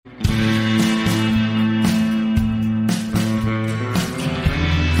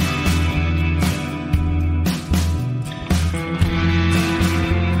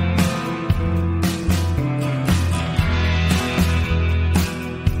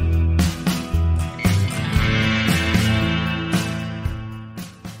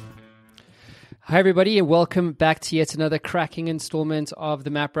Hi, everybody, and welcome back to yet another cracking installment of the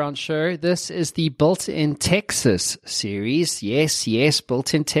Matt Brown Show. This is the Built in Texas series. Yes,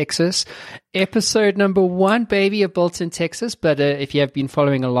 Built in Texas. Episode number 1, baby, of Built in Texas. But if you have been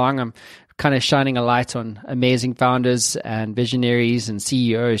following along, I'm kind of shining a light on amazing founders and visionaries and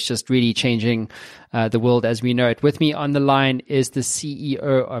CEOs just really changing the world as we know it. With me on the line is the CEO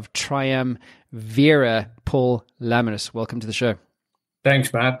of Triumvira, Paul Laminis. Welcome to the show.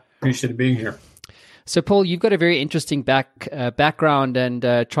 Thanks, Matt. Appreciate being here. So, Paul, you've got a very interesting background,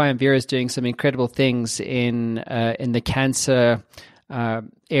 and Triumvira is doing some incredible things in the cancer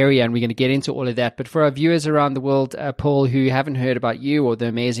area, and we're going to get into all of that. But for our viewers around the world, Paul, who haven't heard about you or the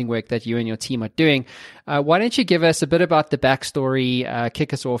amazing work that you and your team are doing, why don't you give us a bit about the backstory,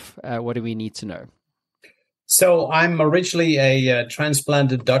 kick us off, what do we need to know? So I'm originally a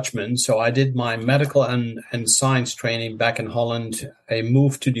transplanted Dutchman. So I did my medical and science training back in Holland. I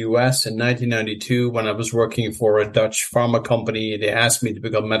moved to the US in 1992 when I was working for a Dutch pharma company. They asked me to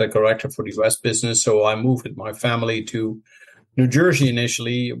become medical director for the US business. So I moved with my family to New Jersey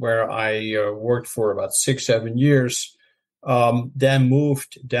initially, where I worked for about 6-7 years. Then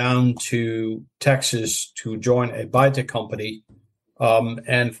moved down to Texas to join a biotech company.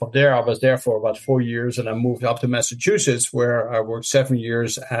 And from there, I was there for about 4 years, and I moved up to Massachusetts, where I worked 7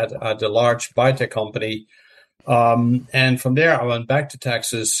 years at a large biotech company. And from there, I went back to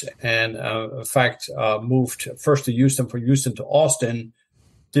Texas and, in fact, moved first to Houston, from Houston to Austin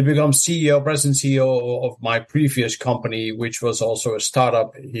to become president CEO of my previous company, which was also a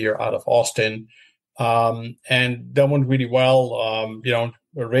startup here out of Austin. And that went really well.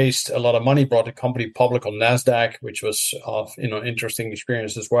 Raised a lot of money, brought the company public on NASDAQ, which was interesting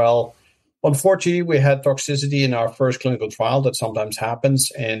experience as well. Unfortunately, we had toxicity in our first clinical trial. That sometimes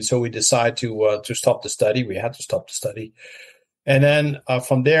happens. And so we decided to stop the study. We had to stop the study. And then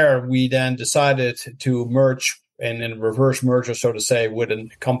from there, we then decided to merge in a reverse merger, so to say, with a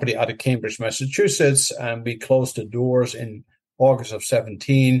company out of Cambridge, Massachusetts. And we closed the doors in August of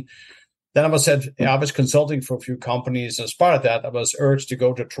 2017. Then I was consulting for a few companies. As part of that, I was urged to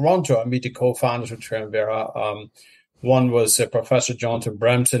go to Toronto and meet the co-founders of Triumvira. One was Professor Jonathan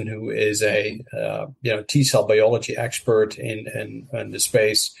Bremson, who is a T-cell biology expert in the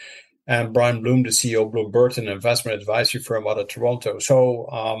space, and Brian Bloom, the CEO of Bloom Burton, an investment advisory firm out of Toronto. So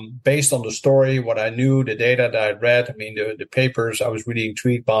based on the story, what I knew, the data that I read, the papers, I was really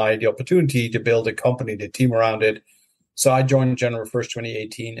intrigued by the opportunity to build a company, the team around it. So I joined January 1st,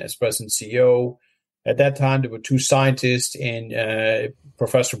 2018 as president CEO. At that time, there were 2 scientists in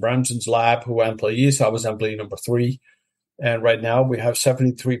Professor Bremson's lab who were employees. So I was employee number 3. And right now we have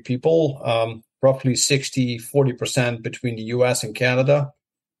 73 people, roughly 40% between the US and Canada,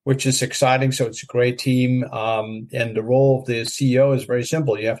 which is exciting. So it's a great team. And the role of the CEO is very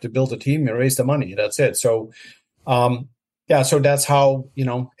simple. You have to build a team and raise the money. That's it. So so that's how,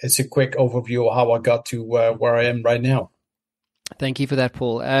 it's a quick overview of how I got to where I am right now. Thank you for that,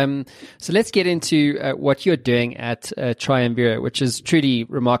 Paul. So let's get into what you're doing at Triumvira, which is truly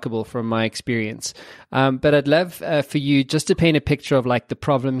remarkable from my experience. But I'd love for you just to paint a picture of the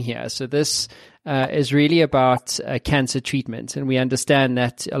problem here. So this is really about cancer treatment. And we understand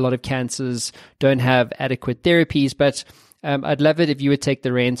that a lot of cancers don't have adequate therapies. But I'd love it if you would take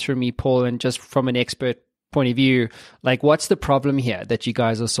the reins from me, Paul, and just from an expert point of view, what's the problem here that you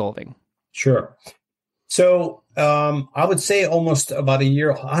guys are solving? Sure. So I would say almost about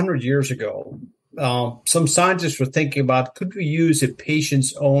 100 years ago, some scientists were thinking about, could we use a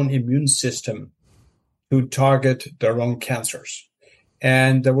patient's own immune system to target their own cancers?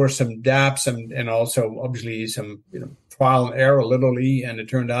 And there were some gaps and also obviously some trial and error, literally, and it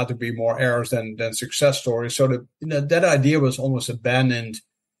turned out to be more errors than success stories. So that idea was almost abandoned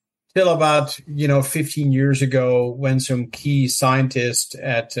till about 15 years ago, when some key scientists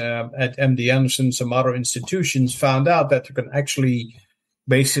at MD Anderson, some other institutions, found out that you can actually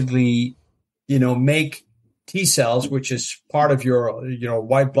basically make T cells, which is part of your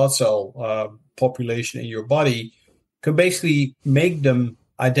white blood cell population in your body, could basically make them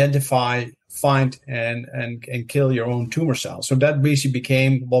identify, find, and kill your own tumor cells. So that basically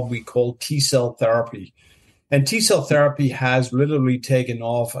became what we call T cell therapy. And T-cell therapy has literally taken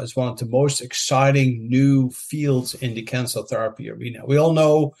off as one of the most exciting new fields in the cancer therapy arena. We all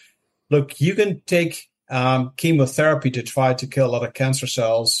know, look, you can take chemotherapy to try to kill a lot of cancer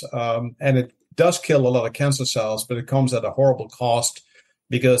cells, and it does kill a lot of cancer cells, but it comes at a horrible cost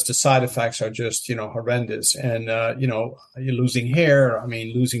because the side effects are just, horrendous. And, you're losing hair,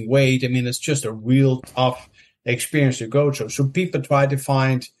 losing weight. It's just a real tough experience to go through. So people try to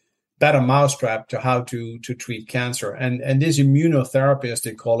find better mousetrap to how to treat cancer. And this immunotherapy, as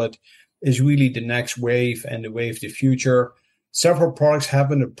they call it, is really the next wave and the wave of the future. Several products have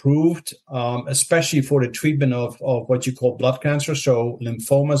been approved, especially for the treatment of what you call blood cancer, so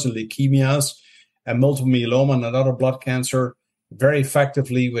lymphomas and leukemias and multiple myeloma and another blood cancer, very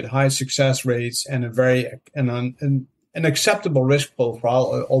effectively with high success rates and an acceptable risk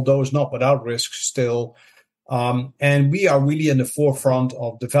profile, although it's not without risk still. And we are really in the forefront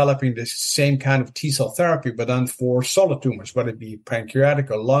of developing this same kind of T-cell therapy, but then for solid tumors, whether it be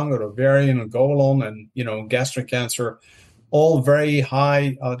pancreatic or lung or ovarian or colon and, gastric cancer, all very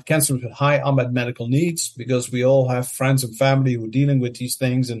high cancers with high unmet medical needs, because we all have friends and family who are dealing with these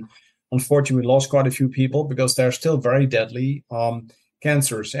things. And unfortunately, we lost quite a few people because they're still very deadly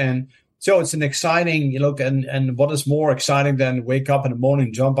cancers. And so it's an exciting look, and what is more exciting than wake up in the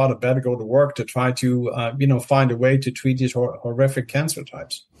morning, jump out of bed, and go to work to try to find a way to treat these horrific cancer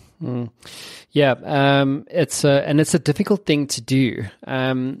types. Yeah, it's a difficult thing to do.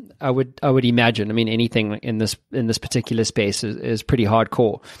 I would imagine. I mean, anything in this particular space is pretty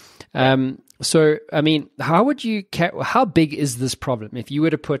hardcore. So, I mean, how big is this problem? If you were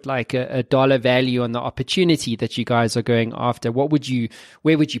to put like a dollar value on the opportunity that you guys are going after, where would you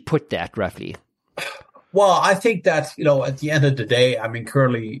put that roughly? Well, I think that, at the end of the day, I mean,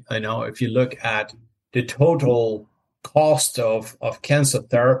 currently, if you look at the total cost of cancer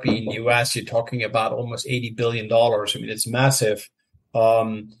therapy in the US, you're talking about almost $80 billion. I mean, it's massive.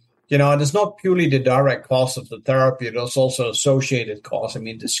 And it's not purely the direct cost of the therapy. There's also associated costs. I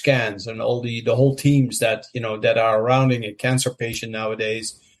mean, the scans and all the whole teams that are surrounding a cancer patient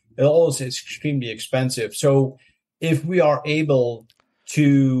nowadays, it all is extremely expensive. So if we are able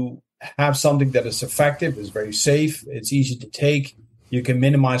to have something that is effective, is very safe, it's easy to take, you can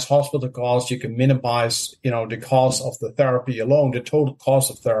minimize hospital costs, you can minimize, the cost of the therapy alone, the total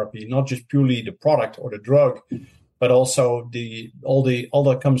cost of therapy, not just purely the product or the drug, but also all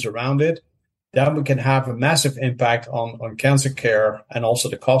that comes around it, then we can have a massive impact on cancer care and also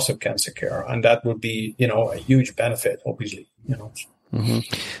the cost of cancer care. And that would be, a huge benefit, obviously. Mm-hmm.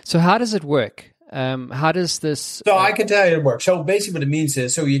 So how does it work? How does this... So I can tell you it works. So basically what it means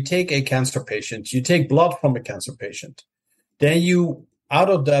is, so you take a cancer patient, you take blood from a cancer patient, then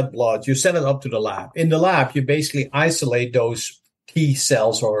out of that blood, you send it up to the lab. In the lab, you basically isolate those T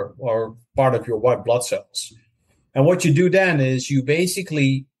cells or part of your white blood cells. And what you do then is you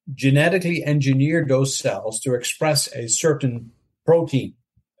basically genetically engineer those cells to express a certain protein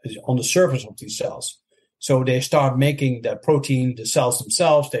on the surface of these cells. So they start making that protein, the cells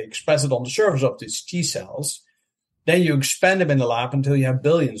themselves, they express it on the surface of these T cells. Then you expand them in the lab until you have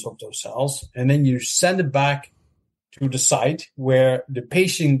billions of those cells. And then you send it back to the site where the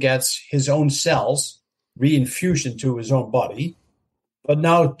patient gets his own cells reinfused into his own body. But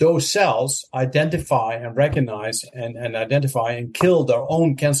now those cells identify and recognize and identify and kill their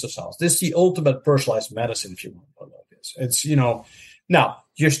own cancer cells. This is the ultimate personalized medicine, if you want to put it like this. It's, now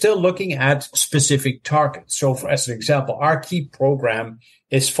you're still looking at specific targets. So as an example, our key program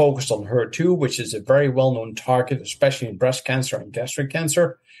is focused on HER2, which is a very well-known target, especially in breast cancer and gastric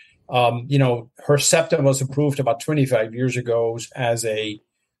cancer. Herceptin was approved about 25 years ago as a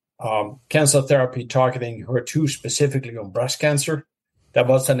cancer therapy targeting HER2 specifically on breast cancer. That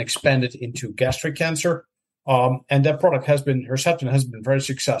was then expanded into gastric cancer. And that product Herceptin has been very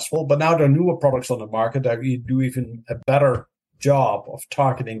successful. But now there are newer products on the market that do even a better job of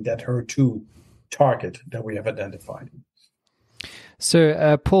targeting that HER2 target that we have identified.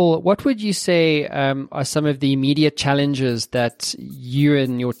 So, Paul, what would you say are some of the immediate challenges that you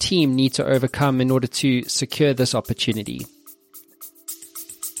and your team need to overcome in order to secure this opportunity?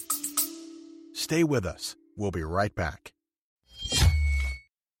 Stay with us. We'll be right back.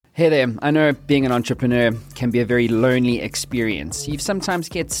 Hey there, I know being an entrepreneur can be a very lonely experience. You sometimes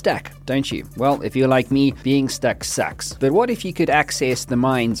get stuck, don't you? Well, if you're like me, being stuck sucks. But what if you could access the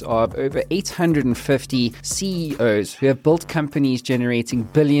minds of over 850 CEOs who have built companies generating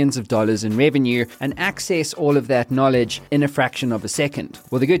billions of dollars in revenue and access all of that knowledge in a fraction of a second?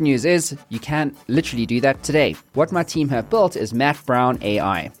 Well, the good news is you can literally do that today. What my team have built is Matt Brown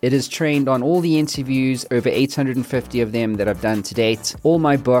AI. It is trained on all the interviews, over 850 of them that I've done to date, all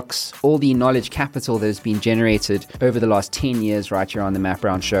my books, all the knowledge capital that has been generated over the last 10 years right here on the Matt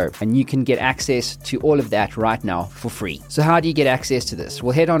Brown Show. And you can get access to all of that right now for free. So how do you get access to this?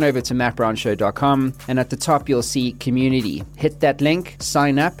 Well, head on over to mattbrownshow.com, and at the top you'll see community. Hit that link,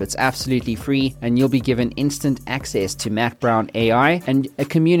 sign up, it's absolutely free, and you'll be given instant access to Matt Brown AI and a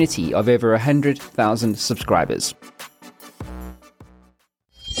community of over 100,000 subscribers.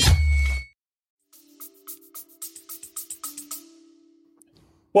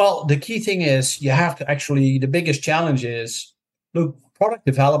 Well, the key thing is you have to the biggest challenge is, look, product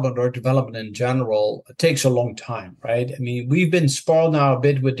development or development in general takes a long time, right? I mean, we've been spoiled now a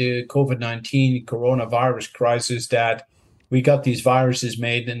bit with the COVID-19 coronavirus crisis that we got these viruses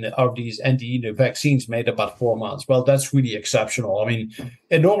made of these vaccines made about 4 months. Well, that's really exceptional. I mean,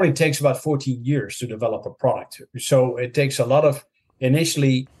 it normally takes about 14 years to develop a product. So it takes a lot of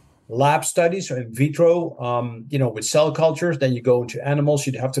initially lab studies or in vitro, with cell cultures. Then you go into animals.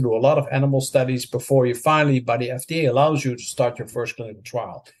 You'd have to do a lot of animal studies before you finally, by the FDA, allows you to start your first clinical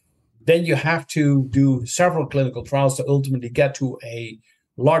trial. Then you have to do several clinical trials to ultimately get to a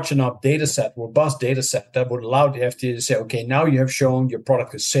large enough data set, robust data set that would allow the FDA to say, okay, now you have shown your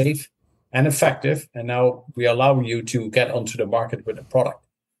product is safe and effective, and now we allow you to get onto the market with the product.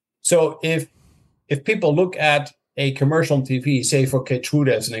 So if people look at a commercial on TV, say for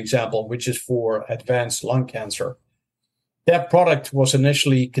Keytruda as an example, which is for advanced lung cancer, that product was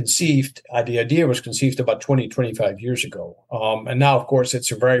initially conceived, the idea was conceived about 20, 25 years ago. And now, of course,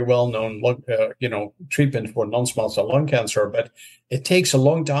 it's a very well-known treatment for non-small cell lung cancer, but it takes a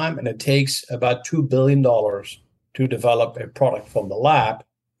long time, and it takes about $2 billion to develop a product from the lab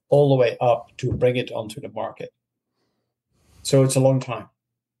all the way up to bring it onto the market. So it's a long time.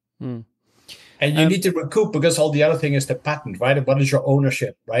 And you need to recoup, because all the other thing is the patent, right? What is your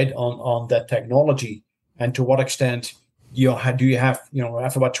ownership, right, on that technology, and to what extent do you have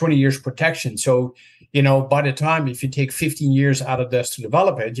about 20 years protection? So, by the time, if you take 15 years out of this to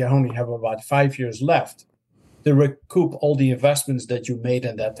develop it, you only have about 5 years left to recoup all the investments that you made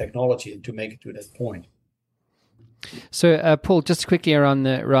in that technology and to make it to that point. So, Paul, just quickly around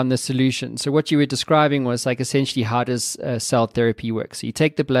the solution. So, what you were describing was like essentially how does cell therapy work? So, you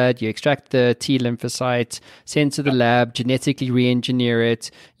take the blood, you extract the T lymphocyte, send to the lab, genetically re-engineer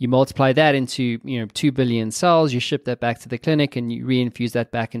it, you multiply that into 2 billion cells, you ship that back to the clinic, and you reinfuse that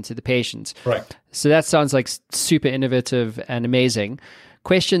back into the patient. Right. So that sounds like super innovative and amazing.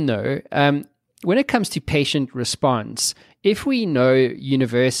 Question though, when it comes to patient response, if we know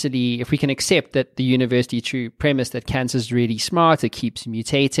if we can accept that the university true premise that cancer is really smart, it keeps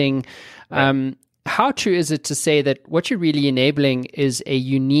mutating, right, how true is it to say that what you're really enabling is a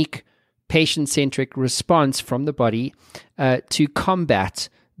unique patient-centric response from the body to combat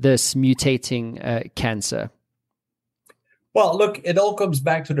this mutating cancer? Well, look, it all comes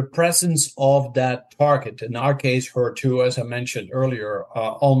back to the presence of that target. In our case, HER2, as I mentioned earlier,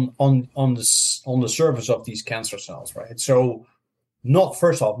 on the surface of these cancer cells, right? So, not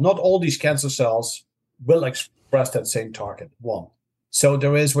all these cancer cells will express that same target. One. So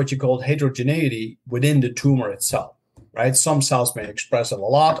there is what you call heterogeneity within the tumor itself, right? Some cells may express it a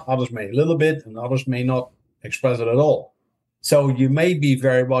lot, others may a little bit, and others may not express it at all. So you may be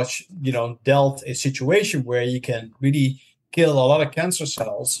very much, dealt a situation where you can really kill a lot of cancer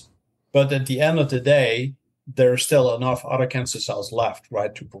cells, but at the end of the day, there are still enough other cancer cells left,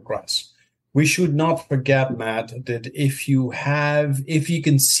 right, to progress. We should not forget, Matt, that if you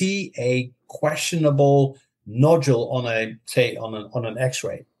can see a questionable nodule on an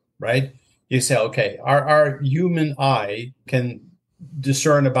X-ray, right? You say, okay, our human eye can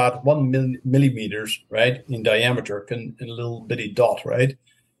discern about 1 millimeters, right, in diameter, in a little bitty dot, right?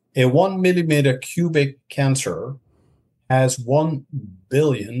 A 1 millimeter cubic cancer has 1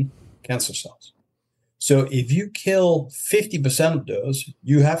 billion cancer cells. So if you kill 50% of those,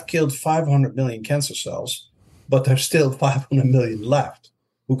 you have killed 500 million cancer cells, but there's still 500 million left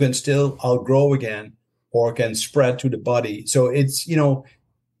who can still outgrow again or can spread to the body. So it's,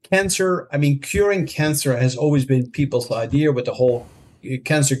 cancer, curing cancer has always been people's idea with the whole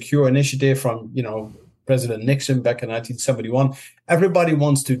cancer cure initiative from, President Nixon back in 1971. Everybody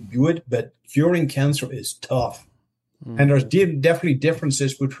wants to do it, but curing cancer is tough. And there's definitely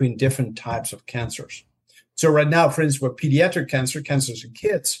differences between different types of cancers. So right now, for instance, with pediatric cancers in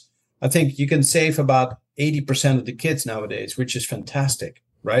kids, I think you can save about 80% of the kids nowadays, which is fantastic,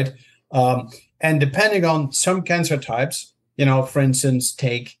 right? And depending on some cancer types, for instance,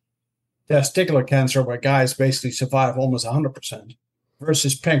 take testicular cancer, where guys basically survive almost 100%,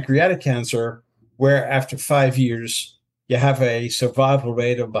 versus pancreatic cancer, where after 5 years, you have a survival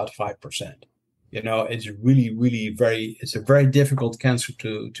rate of about 5%. It's really, really it's a very difficult cancer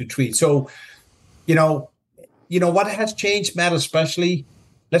to treat. So, what has changed, Matt, especially,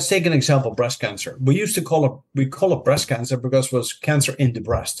 let's take an example, breast cancer. We call it breast cancer because it was cancer in the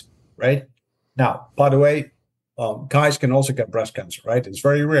breast, right? Now, by the way, guys can also get breast cancer, right? It's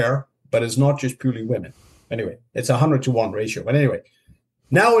very rare, but it's not just purely women. Anyway, it's 100-to-1 ratio. But anyway,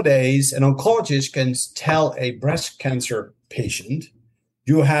 nowadays, an oncologist can tell a breast cancer patient,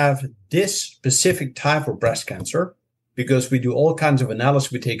 you have this specific type of breast cancer, because we do all kinds of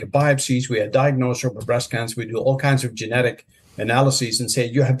analysis. We take biopsies, we diagnose her with breast cancer, we do all kinds of genetic analyses and say,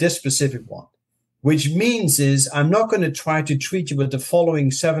 you have this specific one, which means is I'm not going to try to treat you with the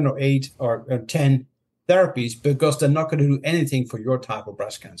following 7 or 8 or 10 therapies because they're not going to do anything for your type of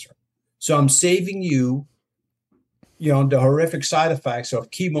breast cancer. So I'm saving you, the horrific side effects of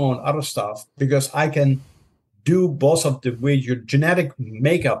chemo and other stuff because I can do both of the way your genetic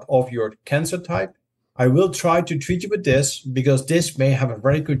makeup of your cancer type. I will try to treat you with this because this may have a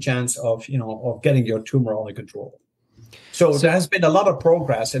very good chance of getting your tumor under control. So there has been a lot of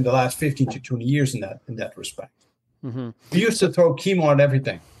progress in the last 15 to 20 years in that respect. Mm-hmm. We used to throw chemo at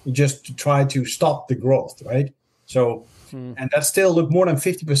everything just to try to stop the growth, right? So, and that's still, look, more than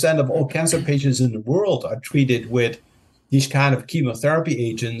 50% of all cancer patients in the world are treated with these kind of chemotherapy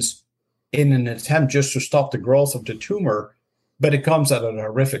agents in an attempt just to stop the growth of the tumor. But it comes at a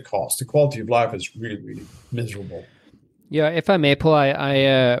horrific cost. The quality of life is really, really miserable. Yeah, if I may, Paul,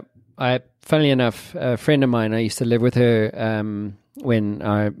 I funnily enough, a friend of mine, I used to live with her when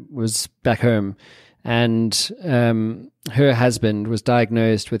I was back home, and her husband was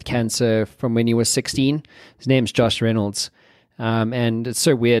diagnosed with cancer from when he was 16. His name's Josh Reynolds. And it's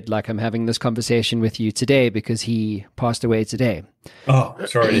so weird, like I'm having this conversation with you today because he passed away today. Oh,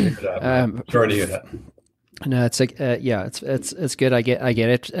 sorry to hear that. Sorry to hear that. No, it's like, it's good. I get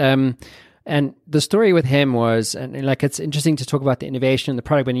it. And the story with him was, and like, it's interesting to talk about the innovation in the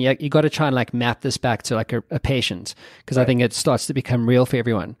product, but you got to try and like map this back to like a patient, because I think it starts to become real for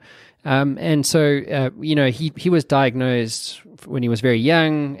everyone. And so, he was diagnosed when he was very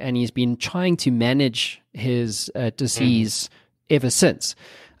young, and he's been trying to manage his disease ever since.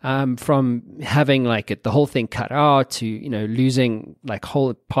 From having like the whole thing cut out to, losing like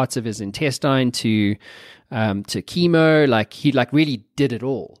whole parts of his intestine to chemo, like he like really did it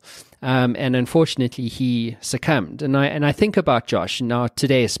all. And unfortunately he succumbed. And I think about Josh now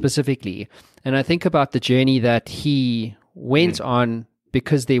today specifically, and I think about the journey that he went on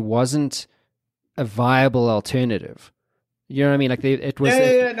because there wasn't a viable alternative. You know what I mean? Like it was.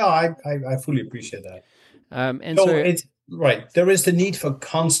 No, I fully appreciate that. And so it's right. There is the need for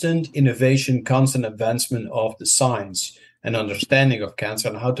constant innovation, constant advancement of the science and understanding of cancer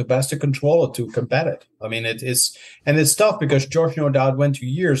and how to best to control it, to combat it. I mean, it's tough because George, no doubt, went to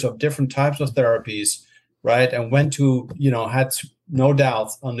years of different types of therapies, right? And went to, had to, no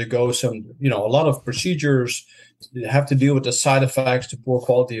doubt, undergo some, a lot of procedures, have to deal with the side effects, the poor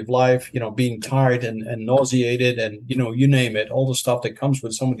quality of life, being tired and nauseated and, you name it, all the stuff that comes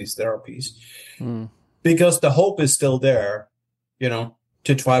with some of these therapies. Because the hope is still there,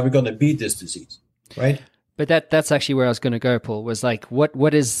 to try, we're going to beat this disease, right? But that's actually where I was going to go, Paul, was like,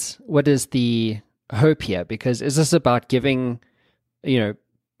 what is the hope here? Because is this about giving,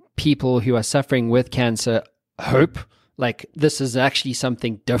 people who are suffering with cancer hope? Like this is actually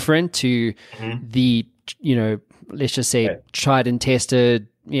something different to the, let's just say tried and tested.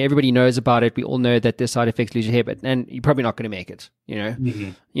 Everybody knows about it. We all know that there's side effects, lose your hair, and you're probably not going to make it, You know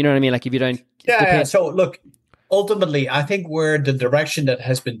what I mean? Like if you don't. Yeah. So look, ultimately, I think where the direction that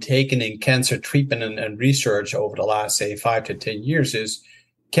has been taken in cancer treatment and research over the last, say, 5 to 10 years is,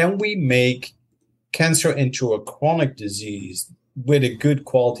 can we make cancer into a chronic disease with a good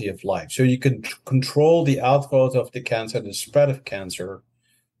quality of life? So you can control the outgrowth of the cancer, the spread of cancer,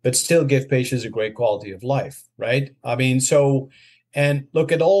 but still give patients a great quality of life, right? I mean, and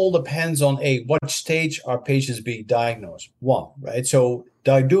look, it all depends on what stage are patients being diagnosed? One, right? So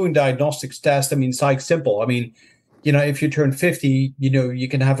doing diagnostics tests, I mean, it's like simple. I mean, if you turn 50, you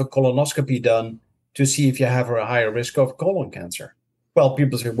can have a colonoscopy done to see if you have a higher risk of colon cancer. Well,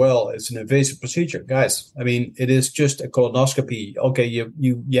 people say, well, it's an invasive procedure. Guys, I mean, it is just a colonoscopy. Okay,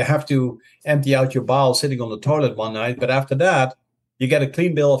 you have to empty out your bowel sitting on the toilet one night, but after that, you get a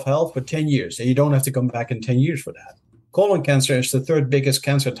clean bill of health for 10 years, and you don't have to come back in 10 years for that. Colon cancer is the third biggest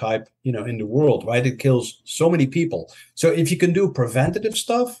cancer type, in the world, right? It kills so many people. So if you can do preventative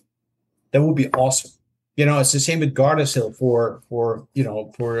stuff, that would be awesome. It's the same with Gardasil for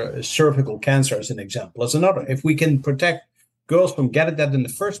cervical cancer as an example. As another, if we can protect girls from getting that in the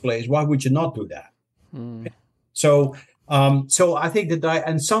first place, why would you not do that? So I think that,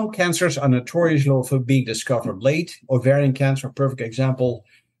 and some cancers are notorious for being discovered late. Ovarian cancer, a perfect example.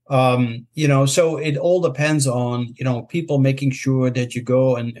 So it all depends on, people making sure that you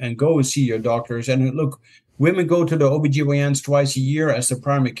go and see your doctors. And look, women go to the OBGYNs twice a year as the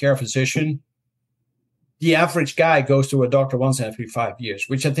primary care physician. The average guy goes to a doctor once every 5 years,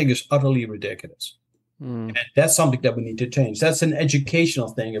 which I think is utterly ridiculous. And that's something that we need to change. That's an educational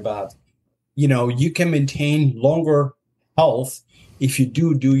thing about, you can maintain longer health if you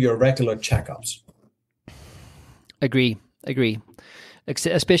do your regular checkups. Agree.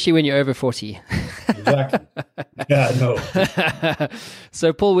 especially when you're over 40. Exactly. Yeah, no.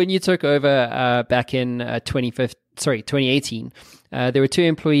 So, Paul, when you took over back in 2018, there were 2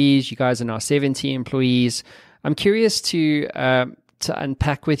 employees. You guys are now 70 employees. I'm curious to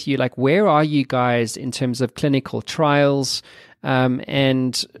unpack with you, like, where are you guys in terms of clinical trials?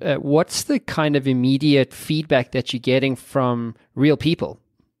 And what's the kind of immediate feedback that you're getting from real people?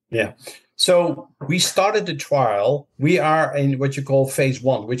 Yeah. So we started the trial. We are in what you call phase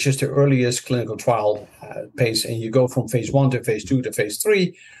 1, which is the earliest clinical trial phase. And you go from phase 1 to phase 2 to phase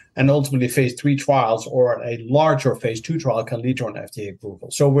 3. And ultimately, phase 3 trials or a larger phase 2 trial can lead to an FDA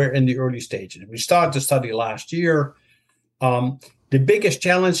approval. So we're in the early stages. We started the study last year. The biggest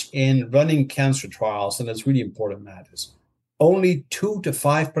challenge in running cancer trials, and it's really important, Matt, is only 2 to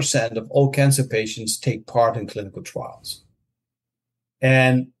 5% of all cancer patients take part in clinical trials.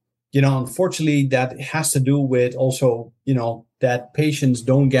 And unfortunately, that has to do with also, that patients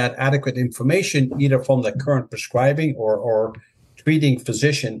don't get adequate information either from the current prescribing or treating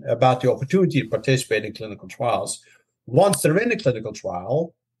physician about the opportunity to participate in clinical trials. Once they're in a clinical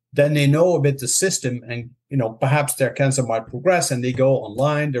trial, then they know a bit the system and, perhaps their cancer might progress and they go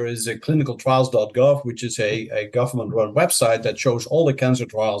online. There is a clinicaltrials.gov, which is a government-run website that shows all the cancer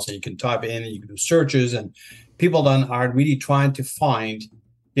trials, and you can type in and you can do searches, and people then are really trying to find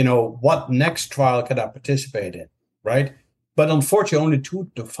what next trial could I participate in, right? But unfortunately, only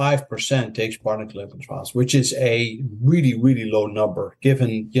 2 to 5% takes part in clinical trials, which is a really, really low number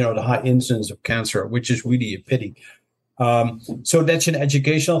given, the high incidence of cancer, which is really a pity. So that's an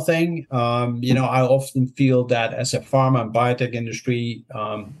educational thing. I often feel that as a pharma and biotech industry,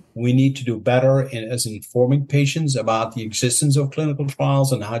 we need to do better as informing patients about the existence of clinical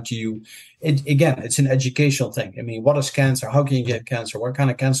trials and how it's an educational thing. I mean, what is cancer? How can you get cancer? What kind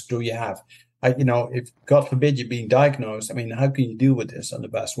of cancer do you have? If God forbid you're being diagnosed, how can you deal with this in the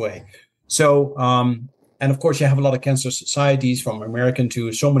best way? So, and of course, you have a lot of cancer societies, from American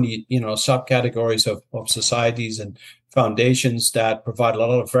to so many, subcategories of societies and foundations that provide a lot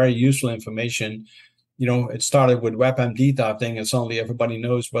of very useful information. It started with WebMD type thing, and suddenly everybody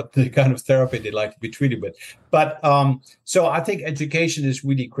knows what the kind of therapy they like to be treated with. But so I think education is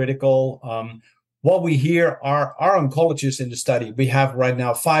really critical. What we hear are our oncologists in the study. We have right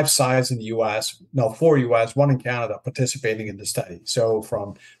now 5 sites in the U.S., 4 U.S., 1 in Canada participating in the study. So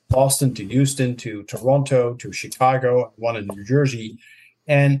from Boston to Houston to Toronto to Chicago, 1 in New Jersey.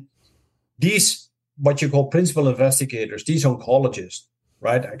 And these, what you call principal investigators, these oncologists,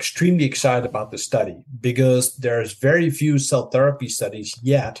 right, are extremely excited about the study because there's very few cell therapy studies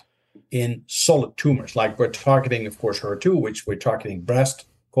yet in solid tumors. Like we're targeting, of course, HER2, which we're targeting breast,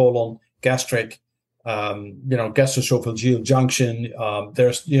 colon, gastric, gastroesophageal junction.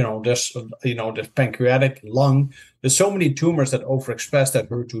 There's pancreatic, lung. There's so many tumors that overexpress that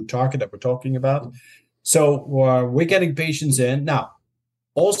HER2 target that we're talking about. So we're getting patients in. Now,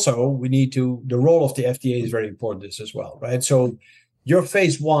 also, the role of the FDA is very important this as well, right? So your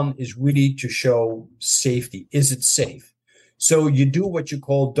phase 1 is really to show safety. Is it safe? So you do what you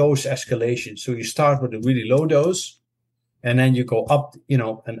call dose escalation. So you start with a really low dose, and then you go up,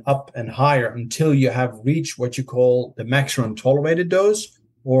 up and higher until you have reached what you call the maximum tolerated dose,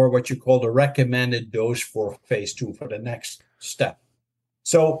 or what you call the recommended dose for phase 2 for the next step.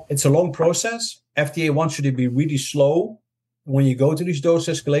 So it's a long process. FDA wants you to be really slow when you go to this dose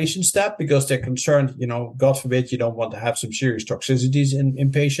escalation step because they're concerned, God forbid, you don't want to have some serious toxicities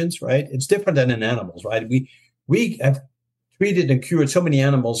in patients, right? It's different than in animals, right? We have treated and cured so many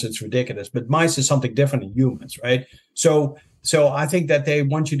animals, it's ridiculous. But mice is something different in humans, right? So I think that they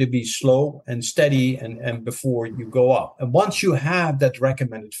want you to be slow and steady and before you go up. And once you have that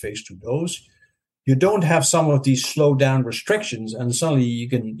recommended phase 2 dose, you don't have some of these slow down restrictions, and suddenly you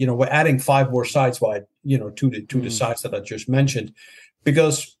can, we're adding 5 more sites to the sites that I just mentioned,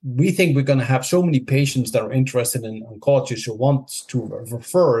 because we think we're going to have so many patients that are interested in oncology who want to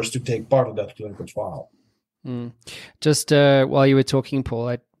refer us to take part of that clinical trial. Just while you were talking, Paul,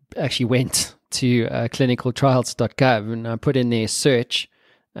 I actually went to clinicaltrials.gov and I put in there search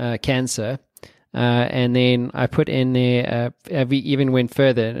cancer. And then I put in there, we even went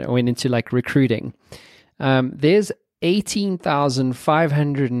further, I went into like recruiting. There's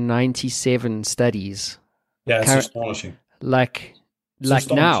 18,597 studies. Yeah, it's astonishing. Like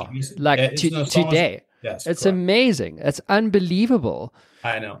now, today. Yes, it's correct. Amazing. It's unbelievable.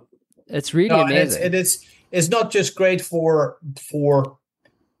 I know. It's really amazing. It's not just great for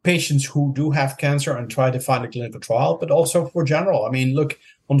patients who do have cancer and try to find a clinical trial, but also for general. Look,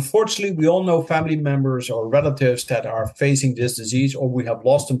 unfortunately, we all know family members or relatives that are facing this disease, or we have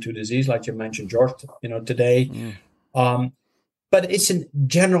lost them to disease, like you mentioned, George, today. but it's a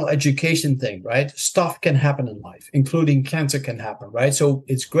general education thing, right? Stuff can happen in life, including cancer can happen, right? So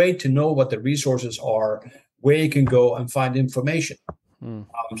it's great to know what the resources are, where you can go and find information.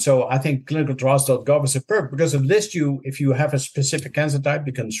 So I think clinicaltrials.gov is superb because it lists you, if you have a specific cancer type,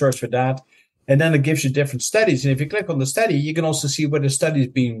 you can search for that. And then it gives you different studies. And if you click on the study, you can also see where the study is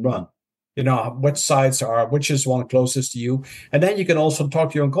being run. Which sites are, which is one closest to you. And then you can also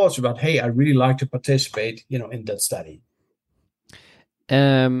talk to your oncology about, hey, I really like to participate, in that study.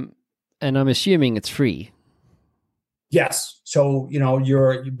 And I'm assuming it's free. Yes. So,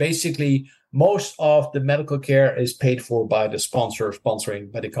 you're basically, most of the medical care is paid for by the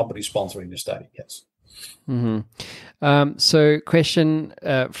by the company sponsoring the study. Yes. Mm-hmm. So question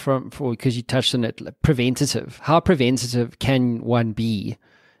because you touched on it, preventative. How preventative can one be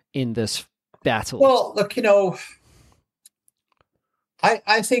in this battle? Well, look,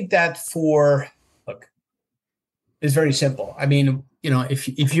 I think that it's very simple. I mean,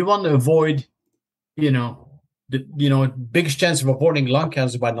 if you want to avoid, the biggest chance of avoiding lung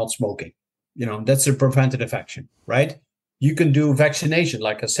cancer by not smoking, that's a preventative action, right? You can do vaccination,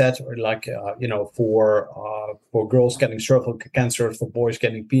 like I said, or for girls getting cervical cancer, for boys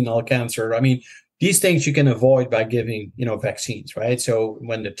getting penile cancer. I mean, these things you can avoid by giving, vaccines, right? So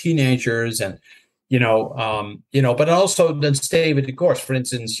when the teenagers and, but also then stay with the course. For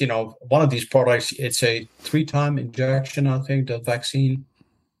instance, one of these products, it's a 3-time injection, I think, the vaccine.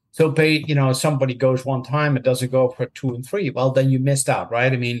 So somebody goes one time, it doesn't go for 2 and 3. Well, then you missed out,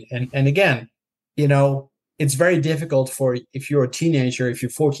 right? I mean, and again, it's very difficult if you're a teenager, if you're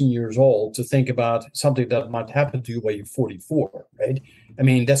 14 years old, to think about something that might happen to you when you're 44, right? I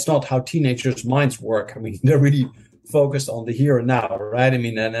mean, that's not how teenagers' minds work. I mean, they're really focused on the here and now, right? I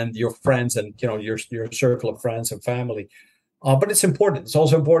mean, and your friends and, your circle of friends and family. But it's important. It's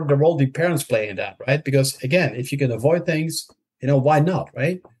also important the role the parents play in that, right? Because again, if you can avoid things, why not,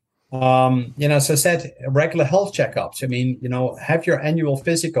 right? As I said, regular health checkups. I mean, have your annual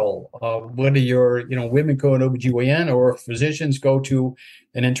physical, whether you're, women go to OBGYN or physicians go to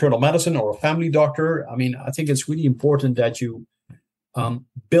an internal medicine or a family doctor. I mean, I think it's really important that you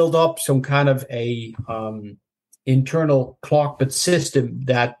build up some kind of a internal clock, but system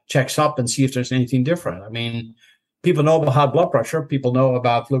that checks up and see if there's anything different. I mean, people know about high blood pressure. People know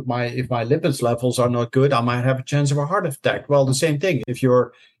about, if my lipids levels are not good, I might have a chance of a heart attack. Well, the same thing.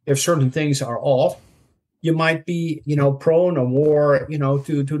 If certain things are off, you might be, prone or more,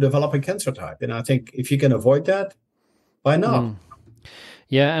 to develop a cancer type. And I think if you can avoid that, why not?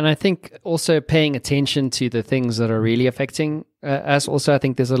 Yeah, and I think also paying attention to the things that are really affecting us. Also, I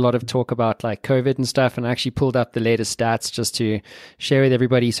think there's a lot of talk about like COVID and stuff, and I actually pulled up the latest stats just to share with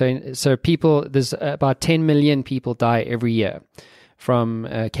everybody. So people, there's about 10 million people die every year from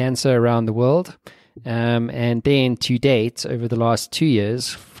cancer around the world. And then to date, over the last 2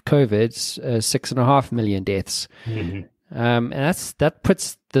 years, COVID, 6.5 million deaths. Mm-hmm. And that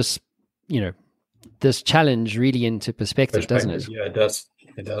puts this, this challenge really into perspective, doesn't it? Yeah, it does.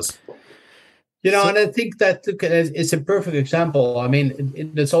 It does. And I think that it's a perfect example. I mean,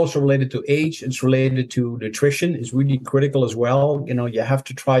 it's also related to age. It's related to nutrition. It's really critical as well. You have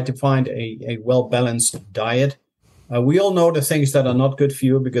to try to find a well-balanced diet. We all know the things that are not good for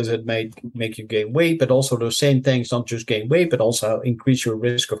you because it may make you gain weight, but also those same things not just gain weight, but also increase your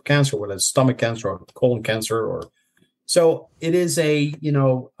risk of cancer, whether it's stomach cancer or colon cancer. So it is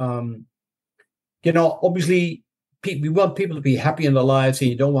obviously we want people to be happy in their lives, and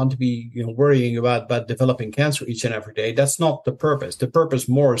you don't want to be worrying about developing cancer each and every day. That's not the purpose. The purpose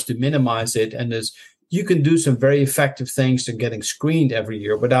more is to minimize it, and you can do some very effective things in getting screened every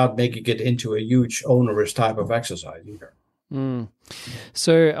year without making it into a huge onerous type of exercise either.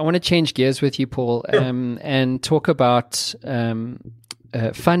 So I want to change gears with you, Paul, and talk about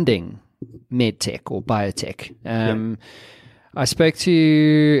funding medtech or biotech.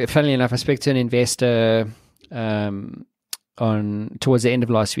 Funnily enough, I spoke to an investor towards the end of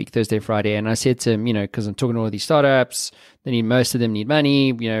last week, Thursday, Friday, and I said to him, because I'm talking to all these startups, most of them need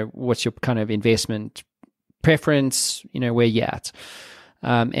money. What's your kind of investment preference? Where you at?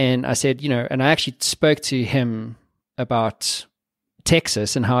 And I said, and I actually spoke to him about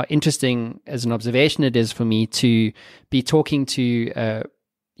Texas and how interesting as an observation it is for me to be talking to,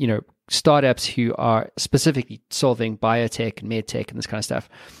 startups who are specifically solving biotech and medtech and this kind of stuff.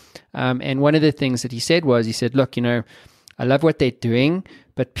 And one of the things that he said, look, I love what they're doing,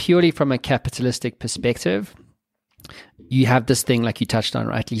 but purely from a capitalistic perspective, you have this thing like you touched on,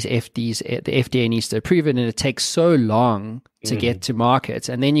 right? These FDs, the FDA needs to approve it, and it takes so long to get to market.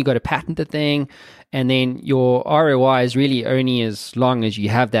 And then you got to patent the thing, and then your ROI is really only as long as you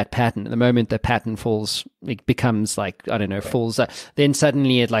have that patent. The moment the patent falls, it becomes like, I don't know, falls. Then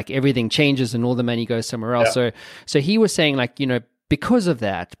suddenly it like everything changes and all the money goes somewhere else. Yeah. So he was saying like, because of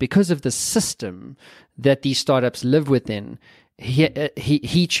that, because of the system that these startups live within,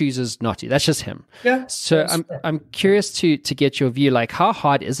 he chooses not to. That's just him. Yeah. So I'm curious to get your view. Like, how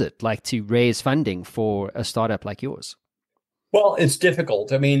hard is it like to raise funding for a startup like yours? Well, it's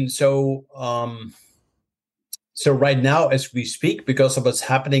difficult. I mean, so right now, as we speak, because of what's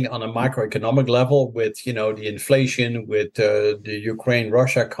happening on a macroeconomic level with, the inflation, with the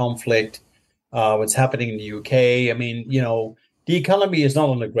Ukraine-Russia conflict, what's happening in the UK. I mean, the economy is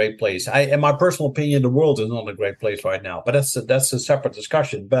not in a great place. In my personal opinion, the world is not in a great place right now. But that's a separate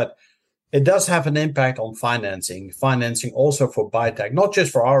discussion. But it does have an impact on financing also for biotech, not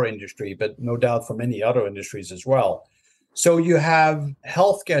just for our industry, but no doubt for many other industries as well. So you have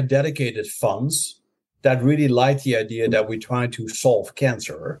healthcare dedicated funds that really like the idea that we're trying to solve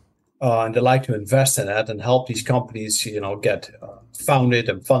cancer, and they like to invest in that and help these companies, get founded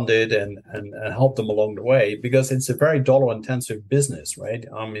and funded and help them along the way, because it's a very dollar intensive business, right?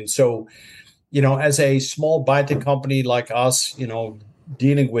 I mean, so, as a small biotech company like us,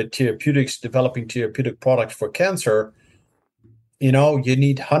 dealing with therapeutics, developing therapeutic products for cancer, you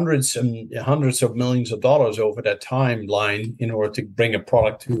need hundreds and hundreds of millions of dollars over that timeline in order to bring a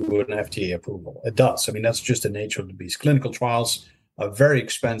product to an FDA approval. It does. I mean, that's just the nature of the beast. Clinical trials are very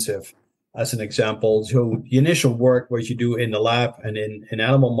expensive, as an example. So the initial work what you do in the lab and in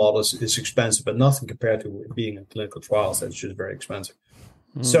animal models is expensive, but nothing compared to being in clinical trials. That's just very expensive.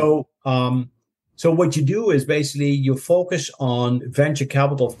 So what you do is basically you focus on venture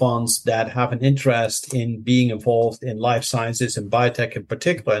capital funds that have an interest in being involved in life sciences and biotech in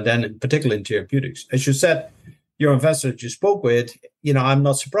particular, and then in particular in therapeutics. As you said, your investor that you spoke with, I'm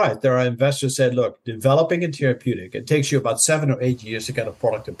not surprised. There are investors that said, look, developing a therapeutic, it takes you about 7 or 8 years to get a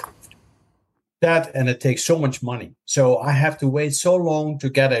product approved. And it takes so much money. So I have to wait so long to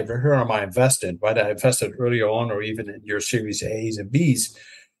get a return on my investment, whether I invested earlier on or even in your Series A's and B's.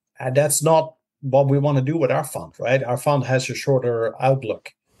 And that's not what we want to do with our fund, right? Our fund has a shorter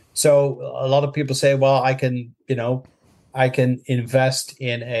outlook. So a lot of people say, well, I can invest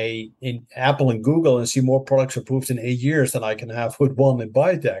in Apple and Google and see more products approved in 8 years than I can have with one in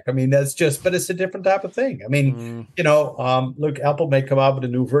biotech. I mean, but it's a different type of thing. I mean, look, Apple may come out with a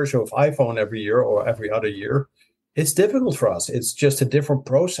new version of iPhone every year or every other year. It's difficult for us. It's just a different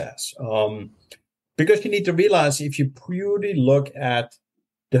process. Because you need to realize, if you purely look at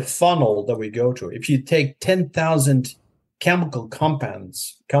the funnel that we go to, if you take 10,000 chemical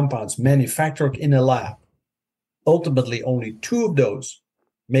compounds manufactured in a lab, ultimately only 2 of those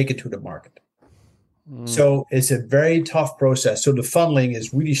make it to the market. So it's a very tough process. So the funneling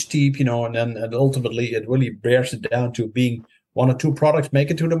is really steep, and ultimately it really bears it down to being 1 or 2 products make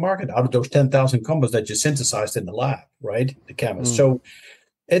it to the market out of those 10,000 compounds that you synthesized in the lab, right? The chemist. So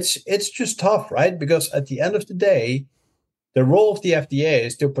it's just tough, right? Because at the end of the day, the role of the FDA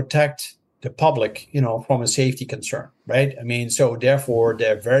is to protect the public, from a safety concern, right? I mean, so therefore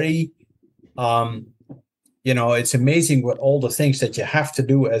they're very, it's amazing what all the things that you have to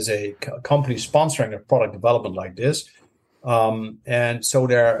do as a company sponsoring a product development like this. And so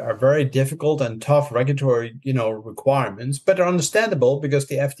there are very difficult and tough regulatory, requirements, but they're understandable because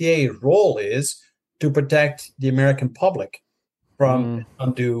the FDA's role is to protect the American public from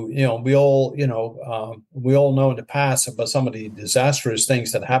undue, we all know in the past about some of the disastrous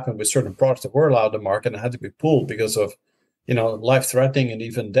things that happened with certain products that were allowed to market and had to be pulled because of, life-threatening and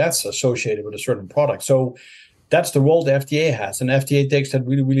even deaths associated with a certain product. So that's the role the FDA has, and the FDA takes that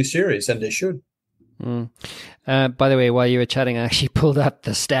really, really serious, and they should. By the way, while you were chatting, I actually pulled up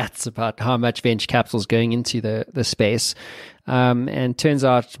the stats about how much venture capital is going into the space, and turns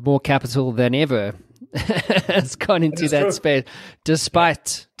out more capital than ever has gone into that space,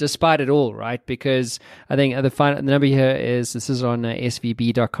 despite it all, right? Because I think the number here is, this is on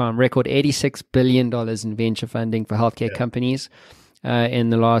svb.com, record $86 billion in venture funding for healthcare companies in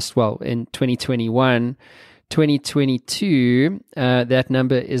the last, in 2021. 2022, that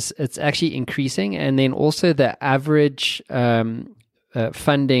number it's actually increasing, and then also the average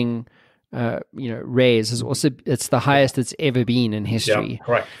funding raise is also, it's the highest it's ever been in history. Yeah,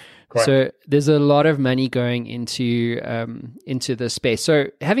 correct. So there's a lot of money going into the space. So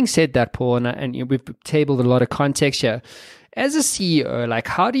having said that, Paul, and we've tabled a lot of context here, as a CEO, like,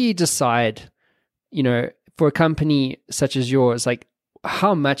 how do you decide, for a company such as yours, like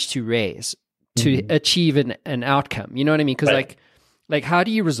how much to raise? to achieve an outcome. You know what I mean? Because like how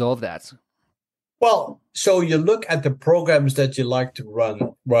do you resolve that? Well, so you look at the programs that you like to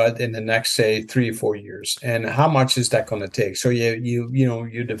run, right, in the next, say, 3 or 4 years, and how much is that going to take? So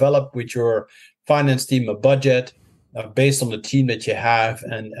you develop with your finance team a budget based on the team that you have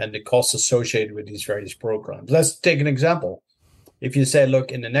and the costs associated with these various programs. Let's take an example. If you say,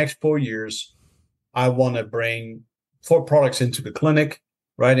 look, in the next 4 years, I want to bring 4 products into the clinic,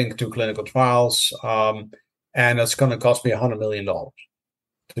 right, into clinical trials, and it's going to cost me $100 million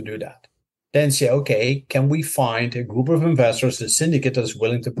to do that. Then say, okay, can we find a group of investors, a syndicate that's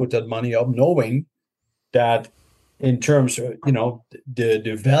willing to put that money up, knowing that in terms of,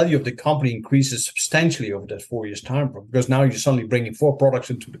 the value of the company increases substantially over that 4 years time frame, because now you're suddenly bringing 4 products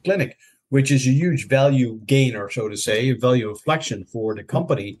into the clinic, which is a huge value gainer, so to say, a value inflection for the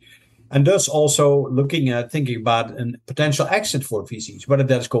company. And thus also thinking about a potential exit for VCs, whether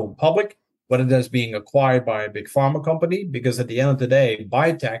that's going public, whether that's being acquired by a big pharma company, because at the end of the day,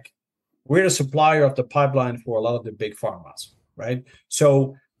 biotech, we're the supplier of the pipeline for a lot of the big pharmas, right?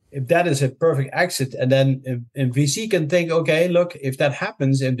 So if that is a perfect exit, and then a VC can think, okay, look, if that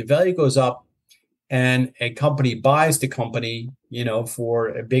happens, if the value goes up and a company buys the company, for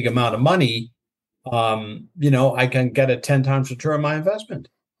a big amount of money, I can get a 10 times return on my investment.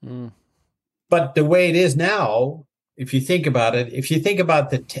 Mm. But the way it is now, if you think about it, if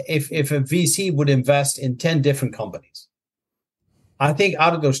a VC would invest in 10 different companies, I think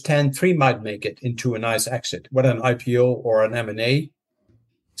out of those 10, 3 might make it into a nice exit, whether an IPO or an M&A.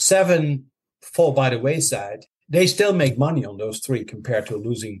 7 fall by the wayside. They still make money on those 3 compared to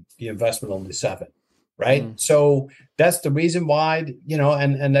losing the investment on the 7, right? Mm. So that's the reason why,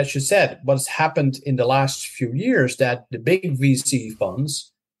 and as you said, what's happened in the last few years, that the big VC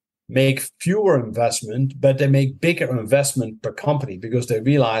funds make fewer investment, but they make bigger investment per company because they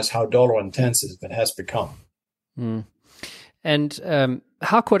realize how dollar intensive it has become. Mm. And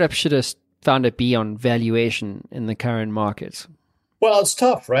how caught up should a founder be on valuation in the current market? Well, it's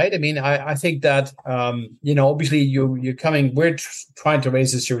tough, right? I mean, I think that, obviously we're trying to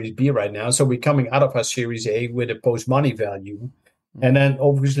raise a Series B right now. So we're coming out of our Series A with a post-money value. Mm-hmm. And then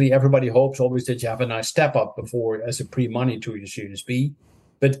obviously everybody hopes always that you have a nice step up before as a pre-money to your Series B.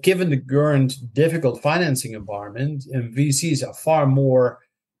 But given the current difficult financing environment, and VCs are far more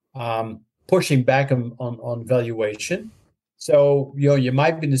pushing back on valuation. So, you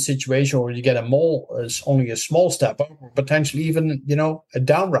might be in a situation where you get only a small step up, or potentially even, a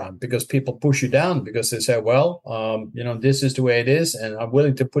down round, because people push you down because they say, well, this is the way it is, and I'm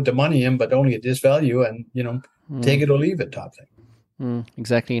willing to put the money in, but only at this value, and, take it or leave it type thing.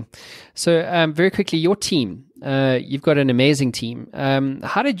 Exactly. So very quickly, your team, you've got an amazing team.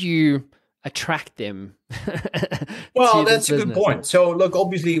 How did you attract them? Well, that's a good point. So look,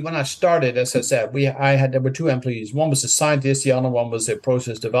 obviously when I started, as I said, there were 2 employees. One was a scientist, the other one was a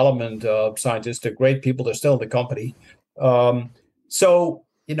process development scientist. They're great people. They're still in the company. So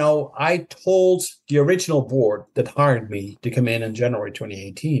I told the original board that hired me to come in January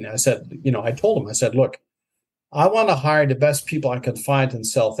 2018. I said, I told them, I said, look, I want to hire the best people I can find in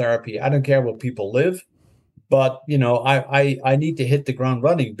cell therapy. I don't care where people live. But, I need to hit the ground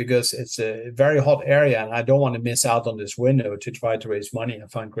running because it's a very hot area and I don't want to miss out on this window to try to raise money and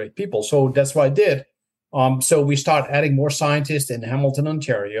find great people. So that's what I did. So we start adding more scientists in Hamilton,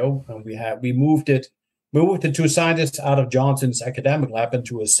 Ontario. And we moved the 2 scientists out of Johnson's academic lab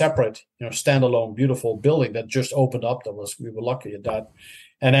into a separate, standalone, beautiful building that just opened up. We were lucky at that.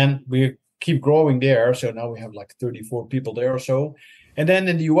 And then we keep growing there. So now we have like 34 people there or so. And then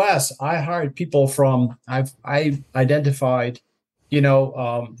in the US, I hired people I identified,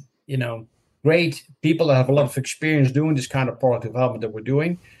 great people that have a lot of experience doing this kind of product development that we're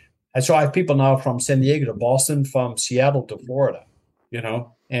doing. And so I have people now from San Diego to Boston, from Seattle to Florida,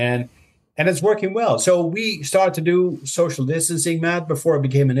 and it's working well. So we started to do social distancing, Matt, before it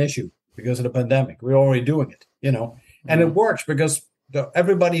became an issue because of the pandemic. We're already doing it, and it works because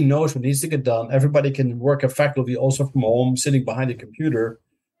everybody knows what needs to get done. Everybody can work effectively also from home, sitting behind a computer,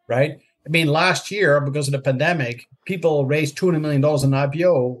 right? I mean, last year, because of the pandemic, people raised $200 million in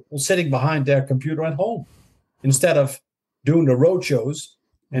IPO while sitting behind their computer at home instead of doing the road shows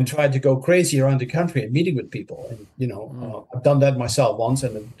and trying to go crazy around the country and meeting with people. And, I've done that myself once,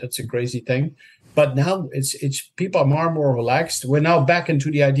 and that's a crazy thing. But now it's people are more and more relaxed. We're now back into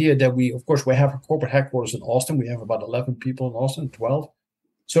the idea that we have a corporate headquarters in Austin. We have about 11 people in Austin, 12.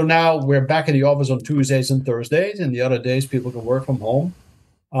 So now we're back in the office on Tuesdays and Thursdays, and the other days people can work from home.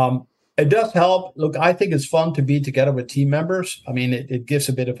 It does help. Look, I think it's fun to be together with team members. I mean, it gives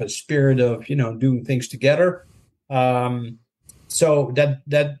a bit of a spirit of, doing things together. So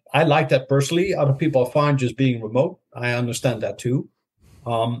that I like that personally. Other people are fine just being remote. I understand that too.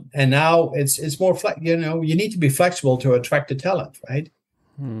 And now it's more you need to be flexible to attract the talent, right?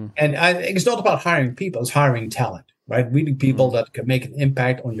 And I think it's not about hiring people; it's hiring talent, right? Really, people that can make an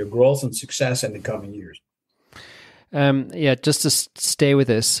impact on your growth and success in the coming years. Just to stay with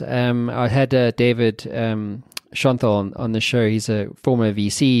this, I had David Shonthal on the show. He's a former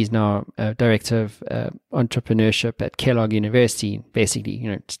VC. He's now director of entrepreneurship at Kellogg University.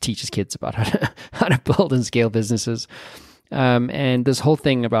 Basically, teaches kids about how to build and scale businesses. And this whole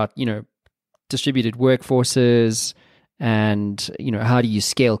thing about distributed workforces and how do you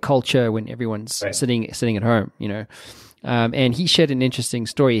scale culture when everyone's sitting at home, and he shared an interesting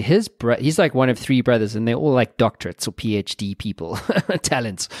story. He's like one of three brothers, and they're all like doctorates or PhD people,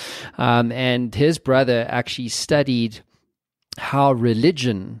 talents. And his brother actually studied how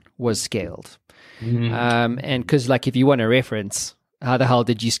religion was scaled. And because, like, if you want a reference, how the hell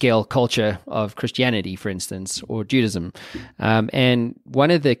did you scale culture of Christianity, for instance, or Judaism? And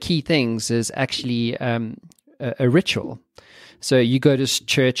one of the key things is actually a ritual. So you go to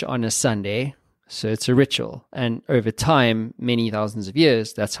church on a Sunday. So it's a ritual, and over time, many thousands of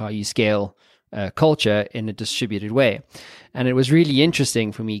years, that's how you scale culture in a distributed way. And it was really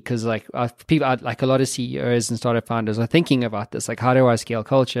interesting for me because, like, people, like a lot of CEOs and startup founders, are thinking about this, like, how do I scale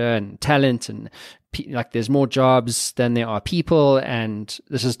culture and talent, and like, there's more jobs than there are people, and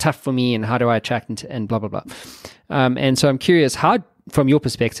this is tough for me, and how do I attract and blah blah blah. And so I'm curious, how, from your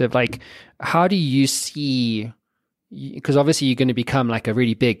perspective, like, how do you see? Because obviously you're going to become like a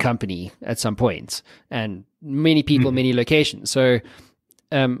really big company at some point, and many people, many locations. So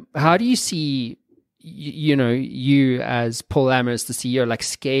how do you see, you as Paul Amhurst, the CEO, like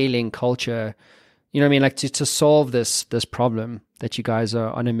scaling culture, like to solve this problem that you guys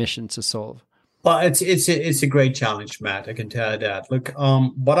are on a mission to solve? Well, it's a great challenge, Matt. I can tell you that. Look,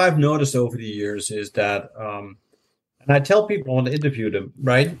 what I've noticed over the years is that, and I tell people when I interview them,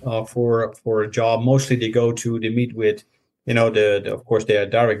 right, for a job, mostly they meet with, of course, they are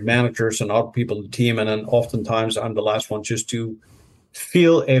direct managers and other people in the team. And then oftentimes I'm the last one just to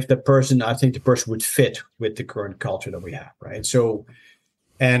feel if I think the person would fit with the current culture that we have, right? So,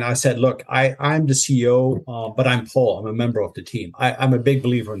 and I said, look, I'm the CEO, but I'm Paul. I'm a member of the team. I'm a big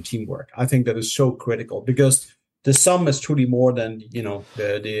believer in teamwork. I think that is so critical because the sum is truly more than,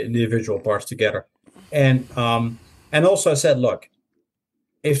 the individual parts together. And also I said, look,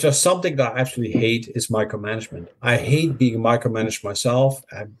 if there's something that I absolutely hate is micromanagement. I hate being micromanaged myself.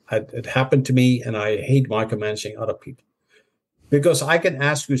 It happened to me, and I hate micromanaging other people. Because I can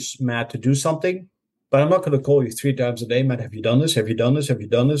ask you, Matt, to do something, but I'm not going to call you 3 times a day, Matt, have you done this? Have you done this? Have you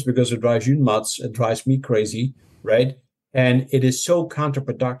done this? Because it drives you nuts. It drives me crazy, right? And it is so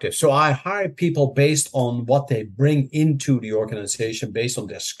counterproductive. So I hire people based on what they bring into the organization, based on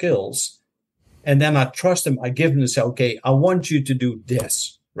their skills. And then I trust them. I give them to say, okay, I want you to do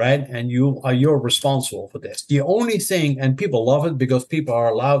this, right? And you're responsible for this. The only thing, and people love it because people are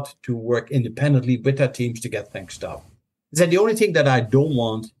allowed to work independently with their teams to get things done. Is that the only thing that I don't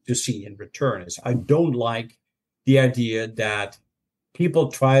want to see in return is I don't like the idea that people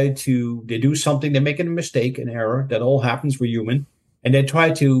they do something, they make a mistake, an error, that all happens, we're human, and they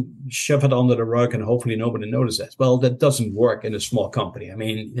try to shove it under the rug and hopefully nobody notices. Well, that doesn't work in a small company. I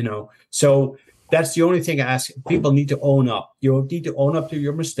mean, so that's the only thing I ask. People need to own up. You need to own up to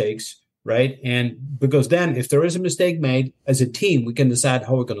your mistakes, right? And because then if there is a mistake made as a team, we can decide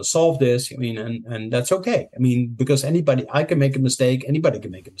how we're going to solve this. I mean, and that's okay. I mean, because I can make a mistake. Anybody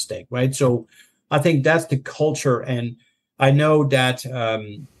can make a mistake, right? So I think that's the culture. And I know that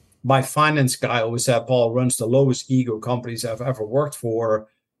my finance guy always said, Paul runs the lowest ego companies I've ever worked for.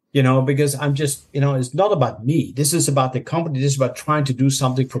 Because I'm just, it's not about me. This is about the company. This is about trying to do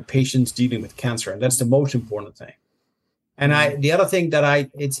something for patients dealing with cancer. And that's the most important thing. And the other thing that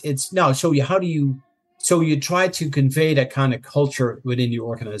so you try to convey that kind of culture within the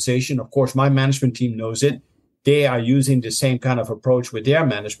organization. Of course, my management team knows it. They are using the same kind of approach with their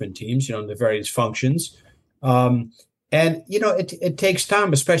management teams, in the various functions. And, it takes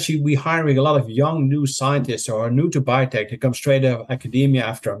time, especially we hiring a lot of young new scientists who are new to biotech. They come straight out of academia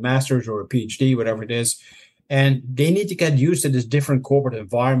after a master's or a PhD, whatever it is. And they need to get used to this different corporate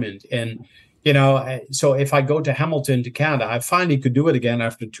environment. And, so if I go to Hamilton, to Canada, I finally could do it again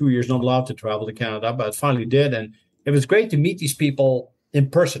after 2 years, not allowed to travel to Canada, but I finally did. And it was great to meet these people in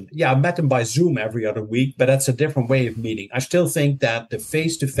person. Yeah, I met them by Zoom every other week, but that's a different way of meeting. I still think that the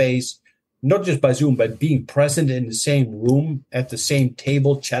face-to-face, not just by Zoom, but being present in the same room at the same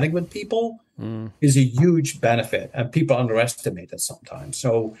table, chatting with people is a huge benefit. And people underestimate that sometimes.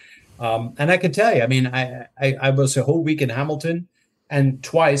 So And I can tell you, I mean, I was a whole week in Hamilton, and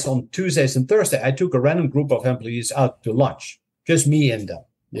twice on Tuesdays and Thursday, I took a random group of employees out to lunch, just me and them,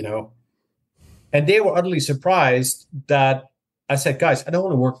 you know. And they were utterly surprised that I said, guys, I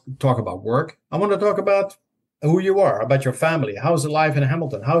don't want to talk about work. I want to talk about who you are, about your family. How's the life in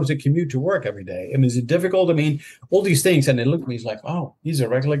Hamilton? How is the commute to work every day? I mean, is it difficult? I mean, all these things. And they looked at me, he's like, oh, he's a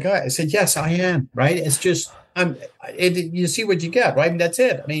regular guy. I said, yes, I am. Right. It's just, you see what you get. Right. And that's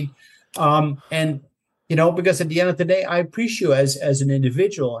it. I mean, and, you know, because at the end of the day, I appreciate you as an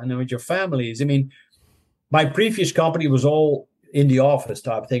individual and with your families. I mean, my previous company was all in the office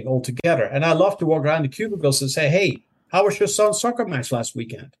type thing altogether. And I love to walk around the cubicles and say, hey, how was your son's soccer match last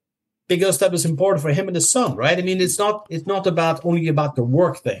weekend? Because that was important for him and his son, right? I mean, it's not only about the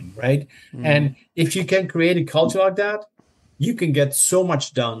work thing, right? And if you can create a culture like that, you can get so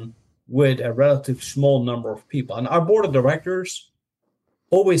much done with a relatively small number of people. And our board of directors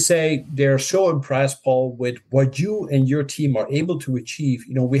always say they're so impressed, Paul, with what you and your team are able to achieve.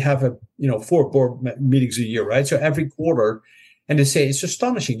 You know, we have 4 board meetings a year, right? So every quarter. And they say it's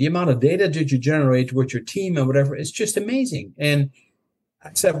astonishing. The amount of data that you generate with your team and whatever, it's just amazing. And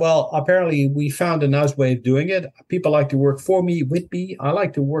I said, well, apparently we found a nice way of doing it. People like to work for me, with me. I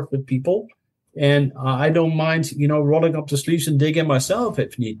like to work with people. And I don't mind, rolling up the sleeves and digging myself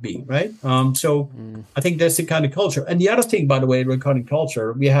if need be, right? I think that's the kind of culture. And the other thing, by the way, regarding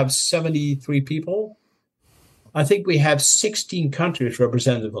culture, we have 73 people. I think we have 16 countries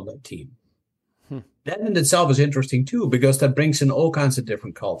represented on that team. That in itself is interesting too, because that brings in all kinds of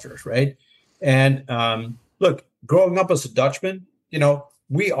different cultures, right? And look, growing up as a Dutchman,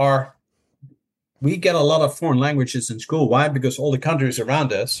 we get a lot of foreign languages in school. Why? Because all the countries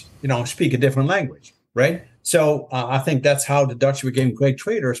around us, speak a different language, right? So I think that's how the Dutch became great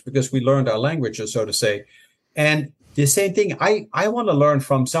traders, because we learned our languages, so to say. And the same thing, I want to learn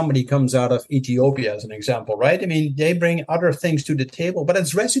from somebody who comes out of Ethiopia, as an example, right? I mean, they bring other things to the table, but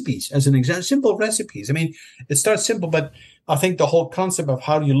it's recipes, as an example, simple recipes. I mean, it starts simple, but I think the whole concept of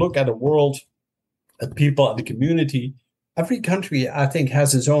how you look at the world, at people, at the community, every country, I think,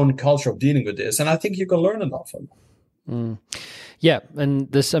 has its own culture of dealing with this. And I think you can learn a lot from it. Yeah. And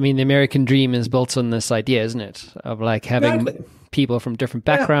the American dream is built on this idea, isn't it? Of like having people from different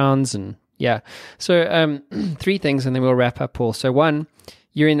backgrounds and yeah. So 3 things, and then we'll wrap up, Paul. So 1,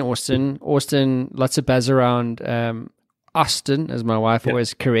 you're in Austin. Austin, lots of buzz around Austin, as my wife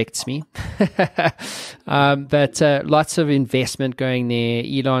always corrects me. But lots of investment going there.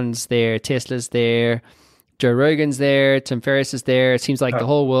 Elon's there. Tesla's there. Joe Rogan's there. Tim Ferriss is there. It seems like the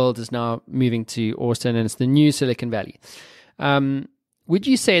whole world is now moving to Austin, and it's the new Silicon Valley. Would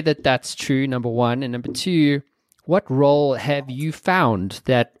you say that that's true, number 1? And number 2, what role have you found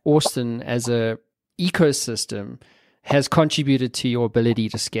that Austin as a ecosystem has contributed to your ability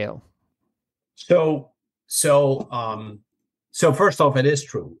to scale? So first off, it is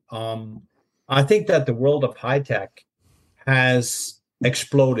true. I think that the world of high tech has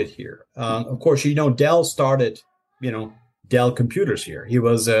exploded here. Of course, Dell started, Dell Computers here. He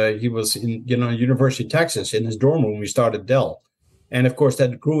was in University of Texas in his dorm room. We started Dell, and of course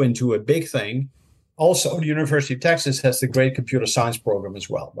that grew into a big thing. Also, the University of Texas has the great computer science program as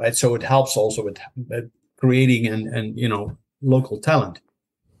well, right? So it helps also with creating and local talent.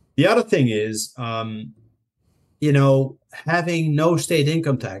 The other thing is, having no state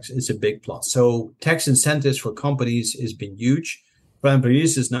income tax is a big plus. So tax incentives for companies has been huge. For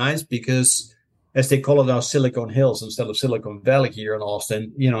employees, is nice because, as they call it now, Silicon Hills instead of Silicon Valley here in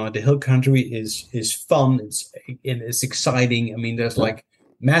Austin. The Hill Country is fun. It's exciting. I mean, there's like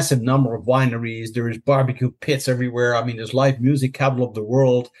massive number of wineries. There is barbecue pits everywhere. I mean, there's live music, capital of the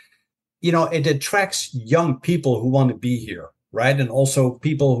world. It attracts young people who want to be here, right? And also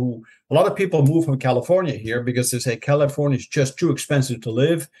a lot of people move from California here because they say California is just too expensive to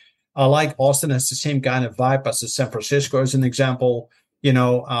live. I like Austin has the same kind of vibe as San Francisco, as an example.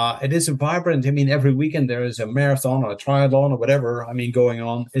 It is vibrant. I mean, every weekend there is a marathon or a triathlon or whatever, going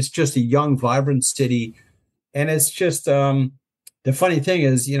on. It's just a young, vibrant city. And it's just, the funny thing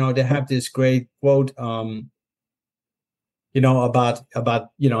is, they have this great quote, about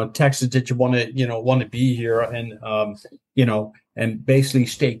Texas, that you want to be here and, and basically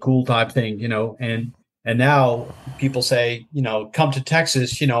stay cool type thing, and now people say, come to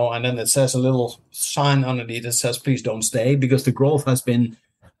Texas, and then it says a little sign underneath that says, please don't stay, because the growth has been,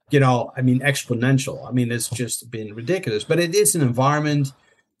 exponential. I mean, it's just been ridiculous, but it is an environment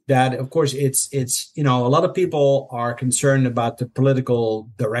that, of course, it's a lot of people are concerned about the political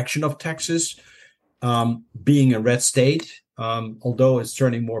direction of Texas, being a red state, although it's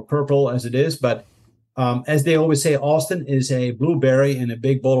turning more purple as it is. But as they always say, Austin is a blueberry in a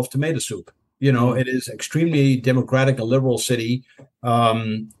big bowl of tomato soup. It is extremely democratic, a liberal city,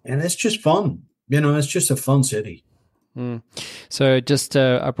 and it's just fun. It's just a fun city. So just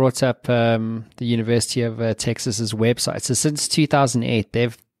I brought up the University of Texas's website. So since 2008,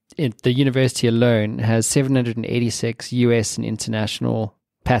 the university alone has 786 US and international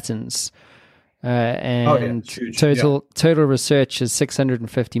patents. And total research is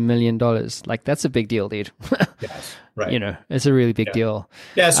 $650 million. Like, that's a big deal, dude. Yes, right. It's a really big deal.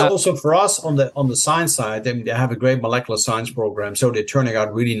 Yeah. So also for us on the science side, they have a great molecular science program. So they're turning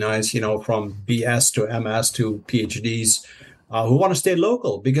out really nice, from BS to MS to PhDs who want to stay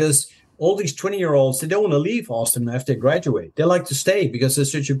local, because all these 20-year-olds, they don't want to leave Austin after they graduate. They like to stay because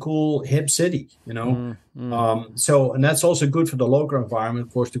it's such a cool, hip city, and that's also good for the local environment,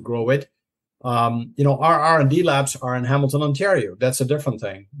 of course, to grow it. Our R&D labs are in Hamilton, Ontario. That's a different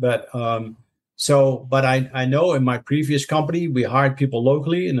thing. But I know in my previous company, we hired people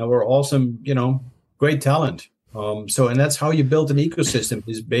locally, and they were awesome, great talent. And that's how you build an ecosystem,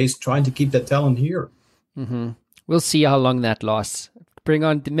 is based trying to keep that talent here. Mm-hmm. We'll see how long that lasts.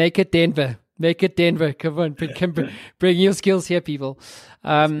 Make it Denver. Come on, bring your skills here, people.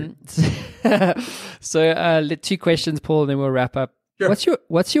 So 2 questions, Paul, and then we'll wrap up. Sure.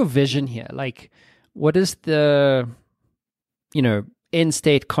 What's your vision here? Like, what is the, end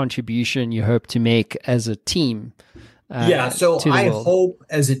state contribution you hope to make as a team? So I hope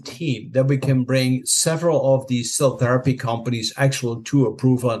as a team that we can bring several of these cell therapy companies actually to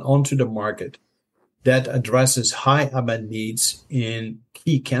approval and onto the market that addresses high unmet needs in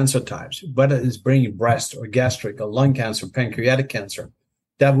key cancer types, whether it's bringing breast or gastric or lung cancer, pancreatic cancer.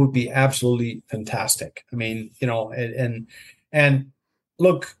 That would be absolutely fantastic. I mean, and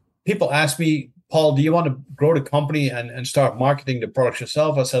look, people ask me, Paul, do you want to grow the company and start marketing the products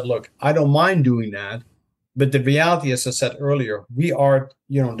yourself? I said, look, I don't mind doing that. But the reality, as I said earlier, we are,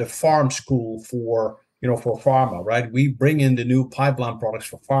 the farm school for pharma, right? We bring in the new pipeline products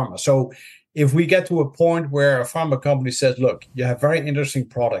for pharma. So if we get to a point where a pharma company says, look, you have very interesting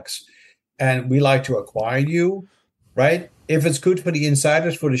products and we like to acquire you, right? If it's good for the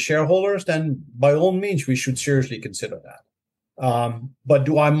insiders, for the shareholders, then by all means, we should seriously consider that. But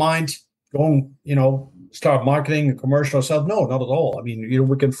do I mind going, start marketing and commercial ourselves? No, not at all. I mean,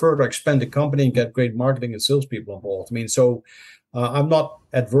 we can further expand the company and get great marketing and salespeople involved. I mean, so I'm not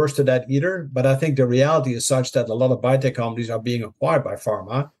adverse to that either, but I think the reality is such that a lot of biotech companies are being acquired by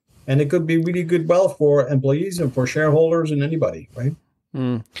pharma, and it could be really good wealth for employees and for shareholders and anybody, right?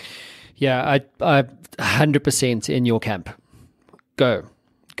 Yeah, I 100% in your camp. Go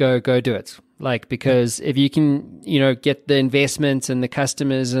do it. Like, because if you can, get the investments and the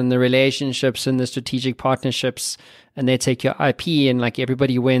customers and the relationships and the strategic partnerships, and they take your IP and like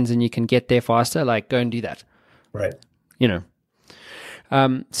everybody wins and you can get there faster, like, go and do that. Right.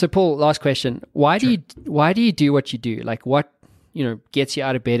 So Paul, last question. Why do you do what you do? Like, what, gets you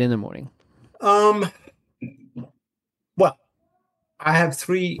out of bed in the morning? Well, I have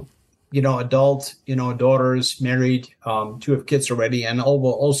 3 adult, daughters, married, 2 have kids already. And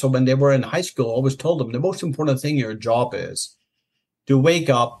also when they were in high school, I always told them the most important thing in your job is to wake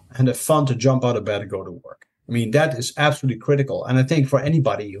up and have fun, to jump out of bed and go to work. I mean, that is absolutely critical. And I think for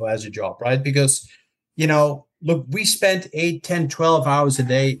anybody who has a job, right? Because, look, we spend 8, 10, 12 hours a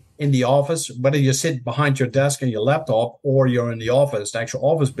day in the office, whether you sit behind your desk and your laptop or you're in the office, the actual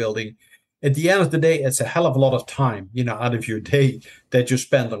office building. At the end of the day, it's a hell of a lot of time, out of your day that you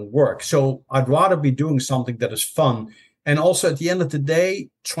spend on work. So I'd rather be doing something that is fun. And also at the end of the day,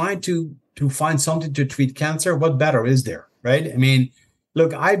 trying to find something to treat cancer. What better is there, right? I mean,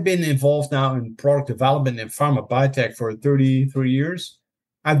 look, I've been involved now in product development in pharma biotech for 33 years.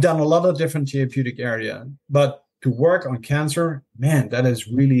 I've done a lot of different therapeutic areas, but to work on cancer, man, that is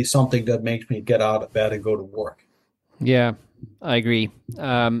really something that makes me get out of bed and go to work. Yeah, I agree.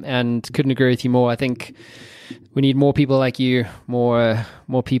 And couldn't agree with you more. I think we need more people like you, more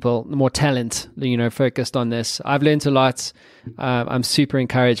people, more talent, focused on this. I've learned a lot. I'm super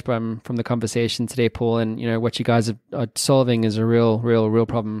encouraged from the conversation today, Paul, and what you guys are solving is a real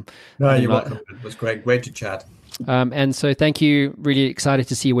problem. No, you're welcome. It was great to chat. And so thank you. Really excited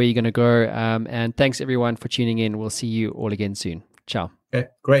to see where you're going to go. And thanks everyone for tuning in. We'll see you all again soon. Ciao. Okay,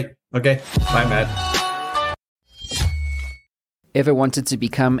 great. Okay. Bye, Matt. Ever wanted to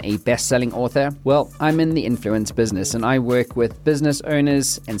become a best-selling author? Well, I'm in the influence business and I work with business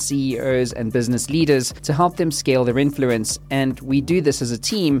owners and CEOs and business leaders to help them scale their influence. And we do this as a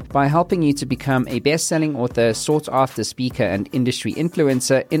team by helping you to become a best-selling author, sought-after speaker, and industry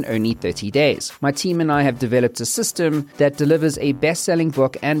influencer in only 30 days. My team and I have developed a system that delivers a best-selling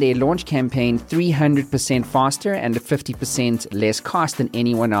book and a launch campaign 300% faster and at 50% less cost than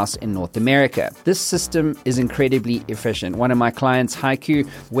anyone else in North America. This system is incredibly efficient. One of my clients, Haiku,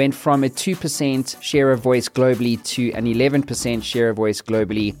 went from a 2% share of voice globally to an 11% share of voice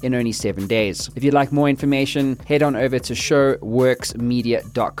globally in only 7 days. If you'd like more information, head on over to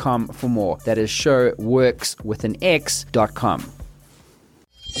showworksmedia.com for more. That is showworks with an X.com.